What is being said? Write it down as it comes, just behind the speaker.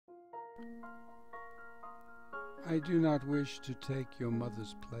I do not wish to take your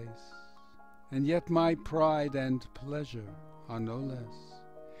mother's place, and yet my pride and pleasure are no less.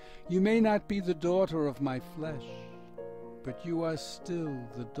 You may not be the daughter of my flesh, but you are still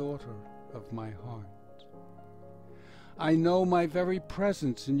the daughter of my heart. I know my very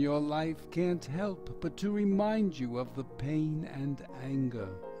presence in your life can't help but to remind you of the pain and anger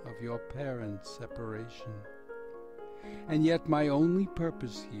of your parents' separation. And yet my only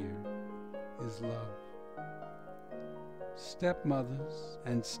purpose here is love. Stepmothers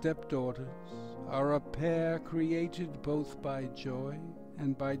and stepdaughters are a pair created both by joy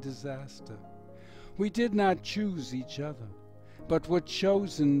and by disaster. We did not choose each other, but were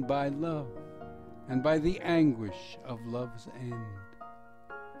chosen by love and by the anguish of love's end.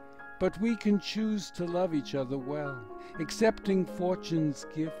 But we can choose to love each other well, accepting fortune's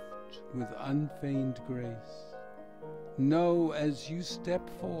gift with unfeigned grace. Know as you step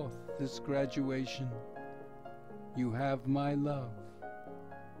forth this graduation, you have my love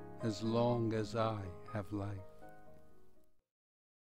as long as I have life.